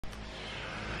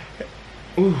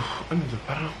Ano to?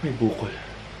 Parang may bukol.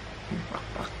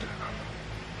 Backpack.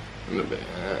 Ano ba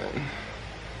yan?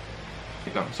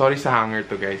 Sorry sa hanger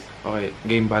to, guys. Okay,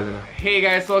 game bala na. Hey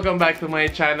guys, welcome back to my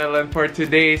channel, and for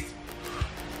today's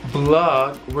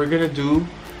vlog, we're gonna do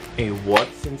a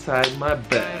what's inside my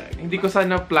bag. Hindi ko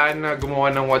sana plan na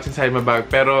gumawa ng what's inside my bag,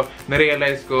 pero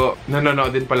na-realize ko,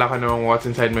 nanonood din pala ako ng what's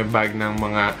inside my bag ng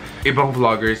mga ibang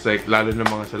vloggers, like lalo na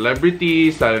mga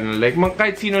celebrities, lalo na like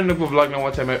kahit sino nagpo-vlog ng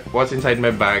what's inside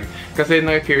my bag, kasi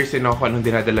na-curious din ako anong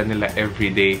dinadala nila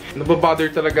everyday. Nababother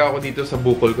talaga ako dito sa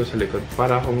bukol ko sa likod,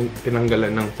 para akong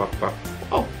tinanggalan ng pakpak.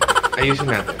 Oh, ayusin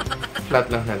natin. Flat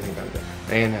lang natin kanta.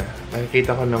 Ayan na,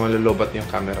 nakikita ko na malulubat yung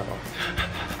camera ko.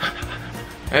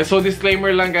 And so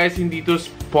disclaimer lang guys, hindi to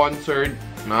sponsored,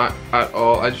 not at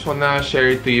all. I just wanna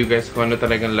share it to you guys kung ano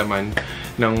talagang laman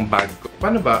ng bag ko.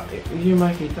 Paano ba? Hindi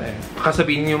nyo makikita eh. Baka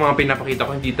sabihin yung mga pinapakita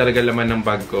ko, hindi talaga laman ng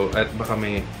bag ko. At baka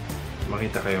may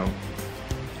makita kayo.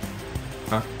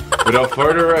 Huh? Without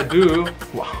further ado,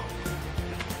 wow!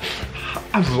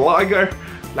 A vlogger!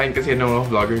 Line kasi ng mga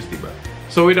vloggers, diba?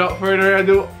 So without further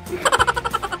ado,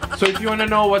 so if you wanna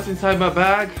know what's inside my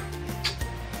bag,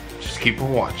 just keep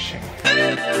on watching.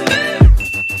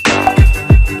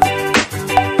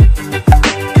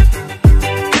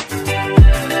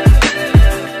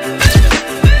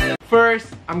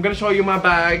 First, I'm gonna show you my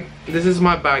bag. This is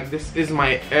my bag. This is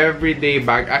my everyday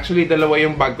bag. Actually, dalawa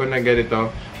yung bag ko na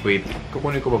ganito. Wait,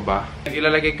 kukunin ko ba?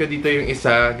 Ilalagay ko dito yung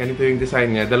isa. Ganito yung design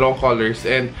niya. Dalawang colors.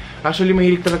 And actually,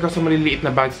 mahilig talaga sa maliliit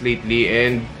na bags lately.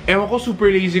 And ewan ko, super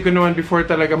lazy ko naman before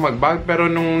talaga mag-bag. Pero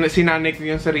nung sinanay ko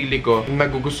yung sarili ko,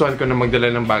 nagugustuhan ko na magdala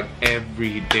ng bag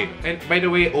every day. And by the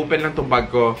way, open lang tong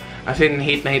bag ko. As in,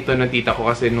 hate na hate to ng tita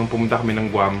ko kasi nung pumunta kami ng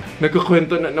Guam.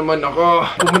 Nagkukwento na naman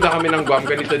ako. Pumunta kami ng Guam.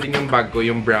 Ganito din yung bag ko,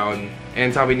 yung brown.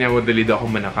 And sabi niya, madali daw ako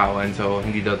manakawan. So,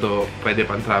 hindi daw to pwede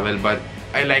pang travel. But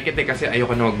I like it eh kasi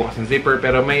ayoko na magbukas ng zipper,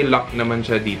 pero may lock naman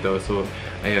siya dito. So,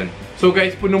 ayun. So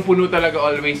guys, punong-puno talaga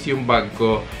always yung bag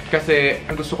ko. Kasi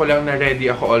ang gusto ko lang na ready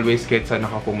ako always kahit saan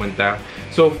ako pumunta.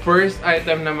 So, first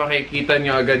item na makikita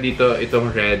nyo agad dito,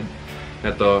 itong red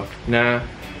na to, na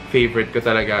favorite ko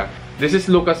talaga. This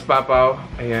is Lucas Papaw.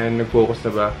 Ayan, nag-focus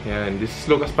na ba? Ayan, this is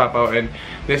Lucas Papaw and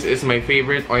this is my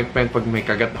favorite ointment pag may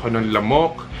kagat ako ng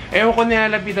lamok. Ewan ko,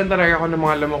 nilalapitan talaga ako ng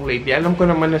mga lamok lately. Alam ko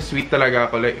naman na sweet talaga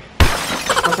ako. Like,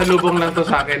 pasalubong lang to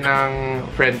sa akin ng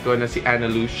friend ko na si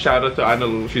Analu. Shout out to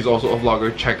Analu. She's also a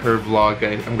vlogger. Check her vlog.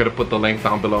 I'm gonna put the link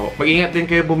down below. Mag-ingat din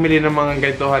kayo bumili ng mga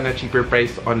ganitohan na cheaper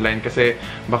price online kasi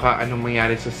baka anong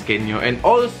mangyari sa skin nyo. And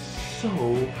also,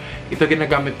 ito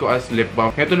ginagamit ko as lip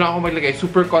balm. Ito na ako maglagay.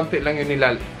 Super konti lang yung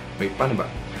Wait, paano ba?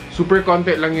 Super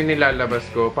konti lang yung nilalabas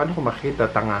ko. Paano ko makita?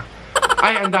 Tanga.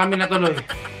 Ay, ang dami na tuloy.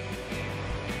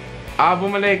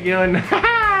 Bumalik yun.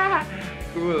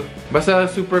 Cool. Basta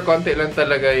super konti lang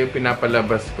talaga yung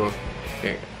pinapalabas ko.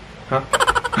 Okay. Huh?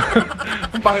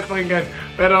 Ang pangit pakinggan.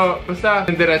 Pero basta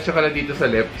diretso ka lang dito sa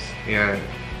lips. Yan.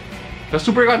 So,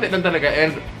 super konti lang talaga.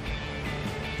 And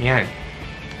yan.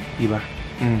 Diba?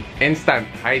 Instant.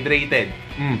 Hydrated.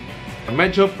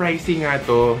 Medyo pricey nga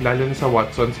to, lalo na sa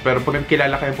Watsons. Pero pag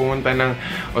kilala kayo pumunta ng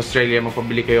Australia,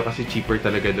 magpabili kayo kasi cheaper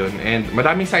talaga doon. And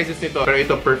madaming sizes nito. Pero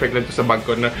ito perfect lang to sa bag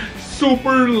ko na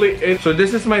super liit. So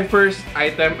this is my first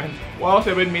item. And wow,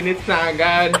 7 minutes na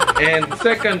agad. And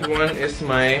second one is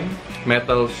my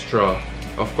metal straw.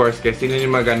 Of course, guys, hindi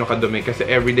nyo magano kadumi kasi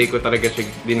everyday ko talaga siya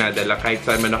dinadala kahit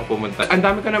saan man ako pumunta. Ang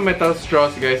dami ko ng metal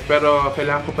straws, guys, pero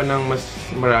kailangan ko pa ng mas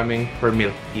maraming for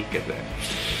milk tea kasi.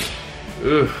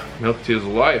 Milk tea is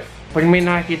life. Pag may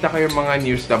nakikita kayo mga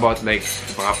news about like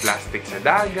mga plastic sa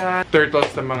dagat, turtles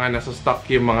na mga nasa stock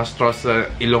yung mga straws sa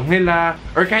ilong nila,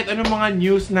 or kahit anong mga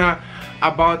news na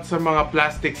about sa mga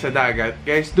plastic sa dagat,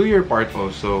 guys, do your part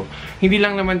also. Hindi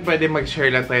lang naman pwede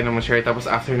mag-share lang tayo na mag-share tapos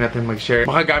after natin mag-share,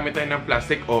 makagamit tayo ng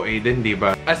plastic, OA din,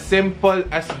 diba? As simple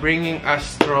as bringing a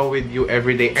straw with you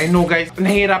everyday. I know, guys,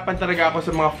 nahihirapan talaga ako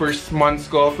sa mga first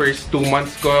 2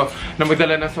 months ko na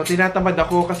magdala ng straw. Tinatamad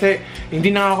ako kasi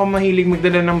hindi na ako mahilig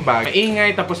magdala ng bag.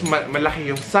 Maingay, tapos malaki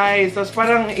yung size, tapos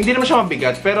parang hindi naman siya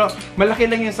mabigat, pero malaki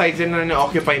lang yung size na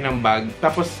na-occupy ng bag.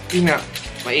 Tapos,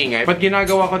 maingay. But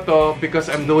ginagawa ko to because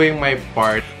I'm doing my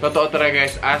part. Totoo talaga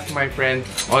guys, as my friend,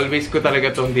 always ko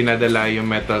talaga itong dinadala yung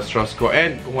metal straws ko.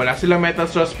 And kung wala silang metal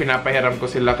straws, pinapahiram ko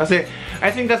sila. Kasi I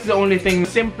think that's the only thing,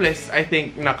 simplest I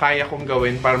think, na kaya kong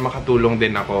gawin para makatulong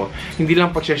din ako. Hindi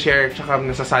lang pag-share, tsaka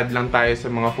nasasad lang tayo sa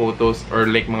mga photos or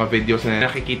like mga videos na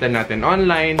nakikita natin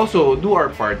online. Also, do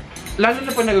our part. Lalo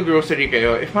na pa nag-grocery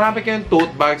kayo, if marami kayong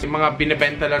tote bags, yung mga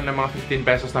binibenta lang ng mga 15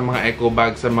 pesos na mga eco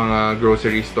bags sa mga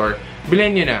grocery store,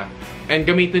 bilhin nyo na. And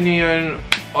gamitin nyo yun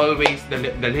always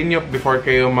dalhin nyo before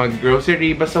kayo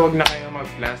mag-grocery. Basta wag na kayo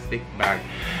mag-plastic bag.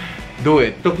 Do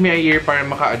it. Took me a year para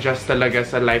maka-adjust talaga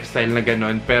sa lifestyle na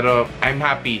ganun. Pero I'm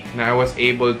happy na I was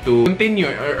able to continue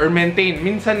or maintain.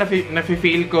 Minsan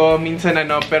nafe-fail ko, minsan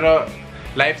ano, pero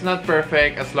life's not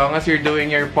perfect. As long as you're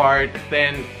doing your part,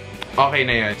 then okay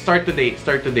na yan. Start today.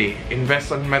 Start today.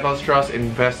 Invest on metal straws.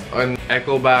 Invest on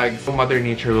eco bags. So Mother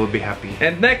Nature will be happy.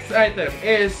 And next item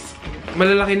is,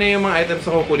 malalaki na yung mga items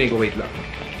na kukunin ko. Wait lang.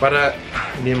 Para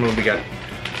hindi mo mabigat.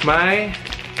 My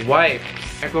wipes.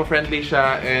 Eco-friendly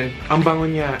siya and ang bango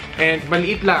niya. And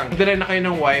maliit lang. Dala na kayo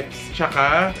ng wipes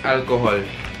tsaka alcohol.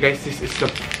 Guys, this is the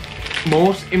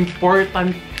most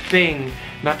important thing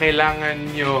na kailangan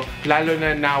nyo, lalo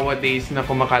na nowadays na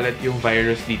kumakalat yung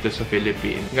virus dito sa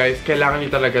Philippines. Guys, kailangan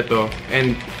nyo talaga to.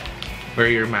 And wear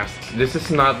your masks. This is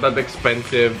not that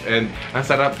expensive and ang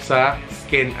sarap sa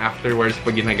skin afterwards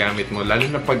pag ginagamit mo. Lalo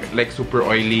na pag like super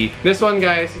oily. This one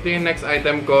guys, ito yung next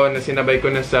item ko na sinabay ko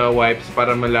na sa wipes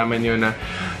para malaman nyo na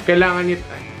kailangan nyo,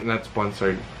 not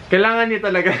sponsored. Kailangan nyo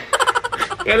talaga,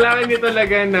 kailangan nyo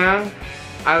talaga ng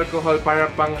alcohol para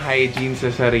pang hygiene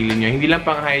sa sarili nyo. Hindi lang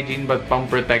pang hygiene but pang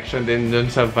protection din dun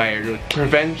sa virus.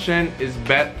 Prevention is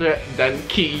better than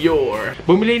cure.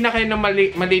 Bumili na kayo ng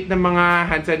maliit na mga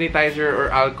hand sanitizer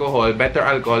or alcohol, better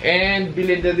alcohol. And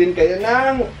bilhin na din kayo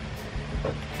ng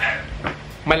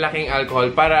malaking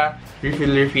alcohol para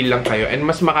refill lang kayo and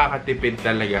mas makakatipid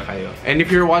talaga kayo. And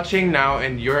if you're watching now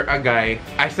and you're a guy,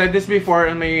 I said this before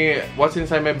on my what's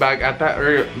inside my bag ata,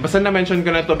 or basta na-mention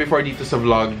ko na to before dito sa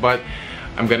vlog, but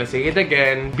I'm gonna say it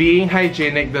again. Being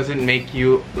hygienic doesn't make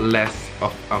you less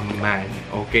of a man,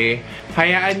 okay?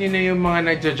 Hayaan nyo na yung mga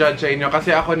nagja-judge sa inyo.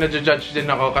 Kasi ako, nagja-judge din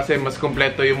ako kasi mas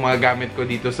kompleto yung mga gamit ko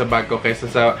dito sa bag ko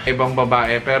kaysa sa ibang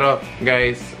babae. Pero,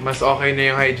 guys, mas okay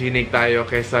na yung hygienic tayo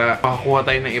kaysa makakuha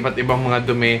tayo ng iba't ibang mga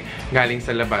dumi galing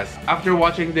sa labas. After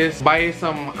watching this, buy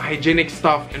some hygienic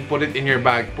stuff and put it in your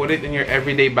bag. Put it in your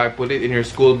everyday bag. Put it in your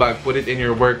school bag. Put it in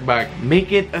your work bag.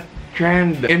 Make it a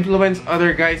trend. Influence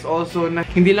other guys also na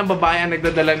hindi lang babae ang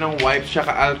nagdadala ng wipes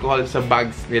tsaka alcohol sa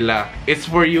bags nila. It's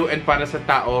for you and para sa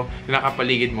tao na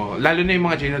nakapaligid mo. Lalo na yung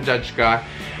mga ginajudge ka,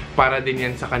 para din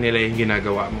yan sa kanila yung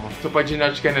ginagawa mo. So pag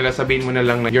ginajudge ka nila, sabihin mo na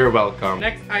lang na you're welcome.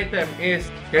 Next item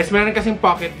is, guys, meron kasing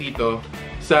pocket dito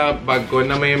sa bag ko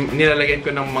na may nilalagyan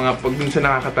ko ng mga pag dun sa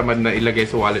nakakatamad na ilagay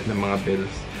sa wallet ng mga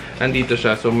bills. Nandito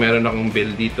siya. So meron akong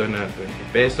bill dito na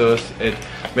 20 pesos and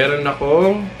meron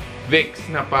akong Vicks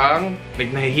na pang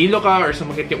like nahihilo ka or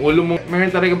sumakit yung ulo mo. Meron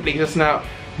talagang places na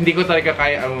hindi ko talaga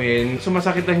kaya amuin.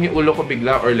 Sumasakit lang yung ulo ko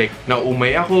bigla or like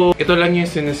naumay ako. Ito lang yung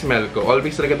sinismell ko.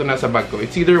 Always talaga ito nasa bag ko.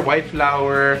 It's either white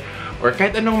flower or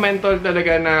kahit anong menthol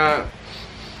talaga na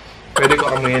pwede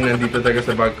ko amuin nandito talaga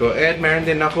sa bag ko. And meron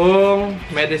din akong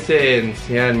medicines.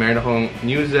 Yan, meron akong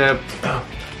Newzep.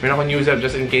 Meron akong Newzep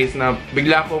just in case na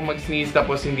bigla akong mag-sneeze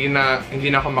tapos hindi na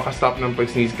ako makastop ng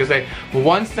pag-sneeze. Kasi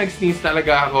once nag-sneeze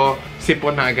talaga ako,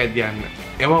 sipon na agad yan.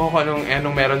 Ewan ko kung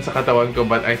anong meron sa katawan ko,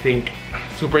 but I think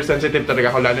super sensitive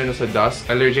talaga ako, lalo na sa dust.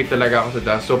 Allergic talaga ako sa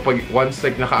dust. So pag once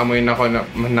like nakaamoy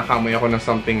ako ng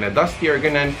something na dusty or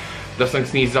ganun, tapos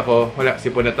nag-sneeze ako, wala,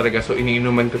 sipon na talaga. So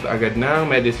iniinuman ko agad ng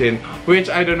medicine, which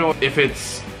I don't know if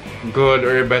it's good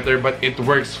or better, but it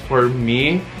works for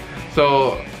me.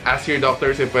 So, ask your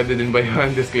doctor if pwede din ba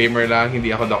yun. Disclaimer lang,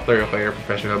 hindi ako doctor o career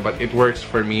professional, but it works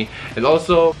for me. And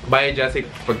also, biogesic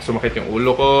pag sumakit yung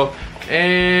ulo ko.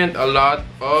 And a lot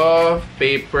of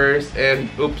papers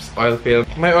and, oops, oil film.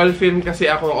 May oil film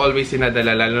kasi ako always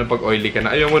sinadala, lalo na pag oily ka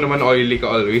na. Ayaw mo naman oily ka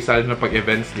always, lalo na pag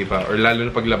events, diba? Or lalo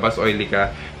na pag labas oily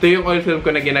ka. Ito yung oil film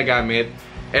ko na ginagamit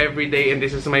everyday, and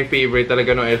this is my favorite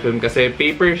talaga ng oil film kasi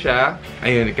paper siya.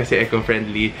 Ayun, kasi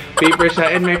eco-friendly. Paper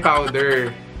siya and may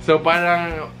powder. So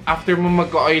parang after mo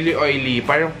magka-oily-oily,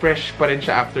 parang fresh pa rin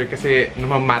siya after kasi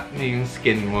namamat na yung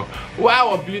skin mo.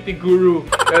 Wow! A beauty guru!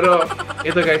 Pero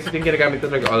ito guys, ito yung ginagamit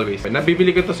talaga always.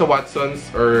 Nabibili ko to sa Watsons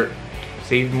or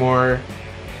Save More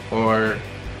or...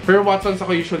 Pero Watsons ako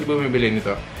usually bumibili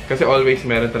nito. Kasi always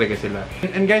meron talaga sila.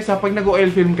 And guys ha, pag nag-oil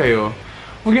film kayo,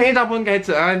 huwag nyo itapon kahit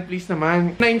saan, please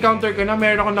naman. Na-encounter ko na,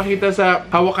 meron ako nakita sa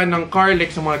hawakan ng car, like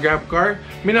sa mga grab car.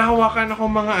 May nahawakan ako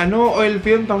mga oil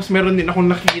film, tapos meron din akong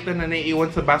nakikita na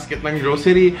naiiwan sa basket ng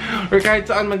grocery. Or kahit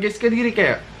saan, mag-guess, kadiri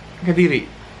kaya? Kadiri.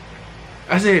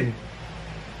 As in,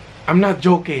 I'm not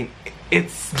joking.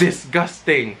 It's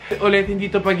disgusting. Ulit, hindi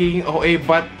to pagiging OA,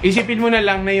 but isipin mo na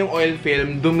lang na yung oil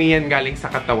film, dumi yan galing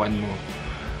sa katawan mo.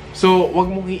 So,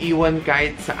 wag mong iiwan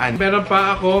kahit saan. Meron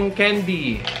pa akong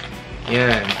candy.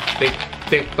 Yan.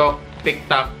 TikTok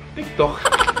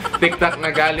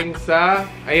na galing sa...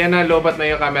 Ayan na, lobat na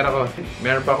yung camera ko.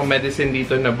 Meron pa akong medicine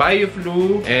dito na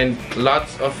BioFlu and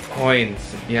lots of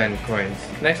coins. Yan, coins.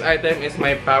 Next item is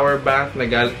my power bank na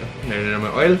meron naman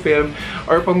oil film.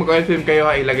 Or pag mag-oil film kayo,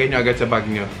 ilagay nyo agad sa bag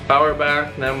nyo. Power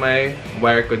bank na may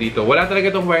wire ko dito. Wala talaga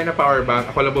itong wire na power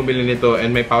bank. Ako lang bumili nito and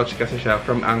may pouch kasi siya.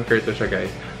 From Anchor to siya, guys.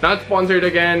 Not sponsored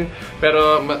again,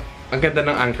 pero ang ganda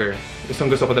ng Anchor.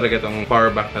 Gusto ko talaga itong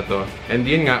power bank na to. And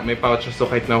yun nga, may pouch so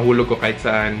kahit nahulog ko kahit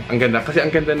saan. Ang ganda. Kasi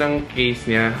ang ganda ng case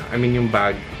niya. I mean yung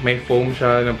bag. May foam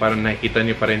siya na parang nakikita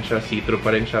niyo pa rin siya. See-through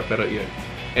pa rin siya. Pero yun.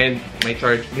 And may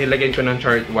charge. Nilagyan ko ng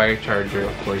wire charger,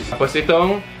 of course. Tapos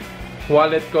itong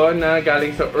wallet ko na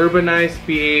galing sa Urbanized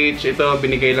PH. Ito,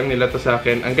 binigay lang nila to sa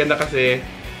akin. Ang ganda kasi,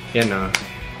 yan na.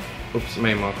 Oops,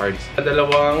 may mga cards.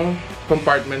 Dalawang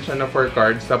compartment siya na for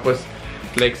cards. Tapos,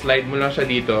 like, slide mo lang siya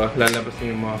dito, lalabas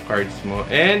yung mga cards mo.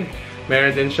 And,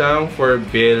 meron din siyang for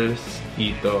bills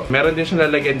dito. Meron din siyang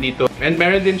lalagyan dito. And,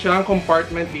 meron din siyang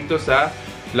compartment dito sa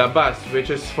labas, which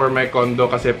is for my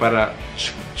condo kasi para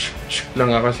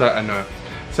lang ako sa,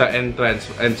 sa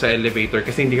entrance and sa elevator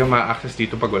kasi hindi ka ma-access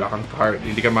dito pag wala kang card.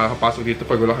 Hindi ka makakapasok dito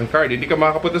pag wala kang card. Hindi ka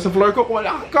makakapunta sa floor ko kung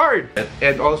wala kang card.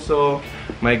 And also,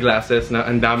 my glasses na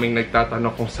ang daming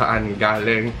nagtatanong kung saan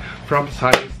galing. From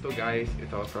Sunny's to, guys.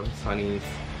 Ito, from Sunny's.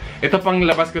 Ito pang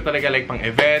labas ko talaga, like pang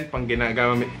event, pag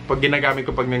ginagamit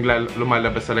ko pag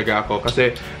lumalabas talaga ako.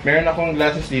 Kasi meron akong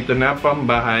glasses dito na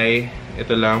pambahay.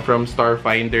 Ito lang, from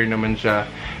Starfinder naman siya.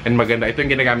 And maganda. Ito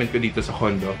yung ginagamit ko dito sa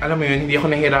condo. Alam mo yun, hindi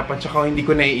ako nahihirapan, tsaka hindi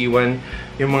ko naiiwan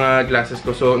yung mga glasses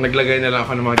ko. So, naglagay na lang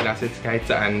ako ng mga glasses kahit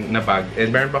saan na bag.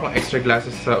 And meron pa akong extra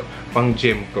glasses sa pang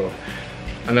gym ko.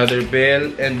 Another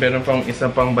bill, and meron pang isang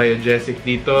pang biogesic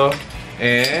dito.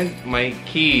 And my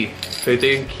key. So, ito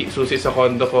yung key, susi sa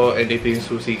condo ko, and ito yung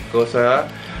susi ko sa,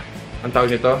 ang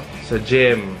tawag nito? Sa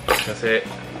gym. Kasi,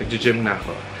 nag-gym na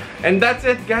ako. And that's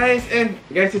it, guys! And,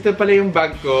 guys, ito pala yung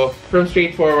bag ko. From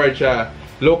Straightforward siya.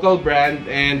 Local brand,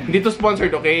 and hindi to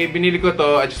sponsored, okay? Binili ko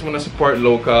to, I just wanna support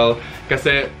local.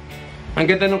 Kasi, ang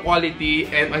ganda ng quality,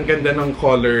 and ang ganda ng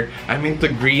color. I'm into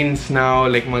greens now,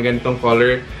 like mga ganitong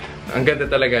color. Ang ganda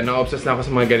talaga, na-obsess na ako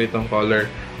sa mga ganitong color.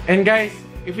 And guys,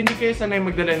 if hindi kayo sanay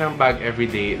magdala ng bag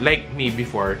everyday, like me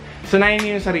before, sanayin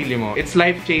niyo yung sarili mo. It's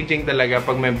life-changing talaga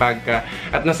pag may bag ka,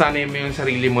 at nasanay mo yung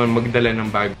sarili mo magdala ng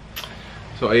bag.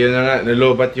 So, ayun na nga,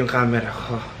 nalobat yung camera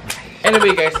ko.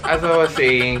 Anyway guys, as I was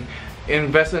saying,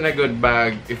 invest in a good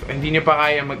bag. If hindi nyo pa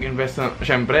kaya mag-invest na,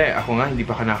 syempre, ako nga, hindi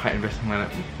pa ka naka-invest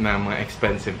na mga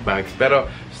expensive bags. Pero,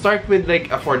 start with like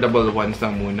affordable ones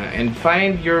lang muna. And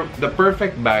find the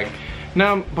perfect bag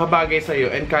na babagay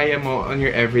sa'yo and kaya mo on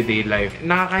your everyday life.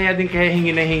 Nakakaya din kaya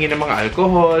hingi ng mga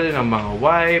alcohol, ng mga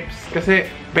wipes. Kasi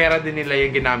pera din nila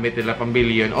yung ginamit nila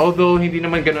pambili yun. Although, hindi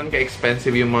naman ganun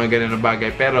ka-expensive yung mga ganun na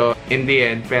bagay. Pero, in the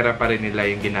end, pera pa rin nila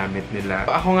yung ginamit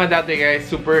nila. Ako nga dati guys,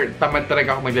 super tamad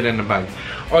talaga ako magdala ng bag.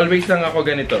 Always lang ako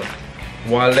ganito.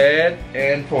 Wallet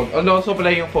and phone. And also pala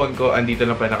yung phone ko, andito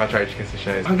lang pala naka-charge kasi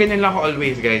siya. Ang ganyan lang ako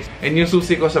always, guys. And yung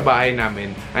susi ko sa bahay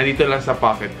namin, andito lang sa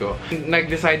pocket ko.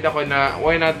 Nag-decide ako na,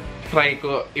 why not try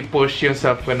ko i-push yung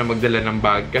self ko na magdala ng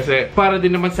bag. Kasi para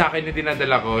din naman sa akin yung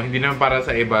dinadala ko, hindi naman para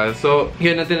sa iba. So,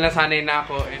 yun natin nasanay na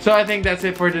ako. So, I think that's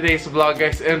it for today's vlog,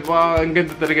 guys. And wow, ang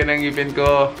ganda talaga ng ngipin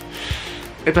ko.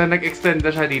 Ito, nag-extend na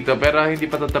siya dito, pero hindi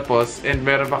pa tatapos. And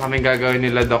meron pa kaming gagawin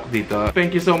nila Doc dito.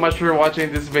 Thank you so much for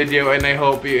watching this video, and I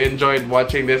hope you enjoyed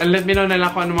watching this. And let me know na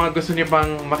lang kung ano mga gusto niyo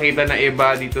pang makita na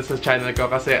iba dito sa channel ko.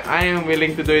 Kasi I am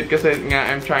willing to do it kasi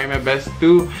nga I'm trying my best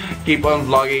to keep on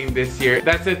vlogging this year.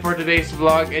 That's it for today's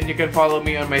vlog, and you can follow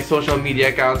me on my social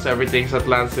media accounts. Everything's at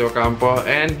Ocampo.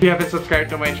 And if you haven't subscribed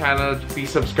to my channel,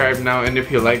 please subscribe now. And if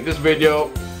you like this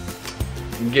video,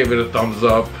 give it a thumbs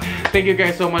up. Thank you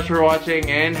guys so much for watching,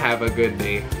 and have a good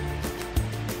day.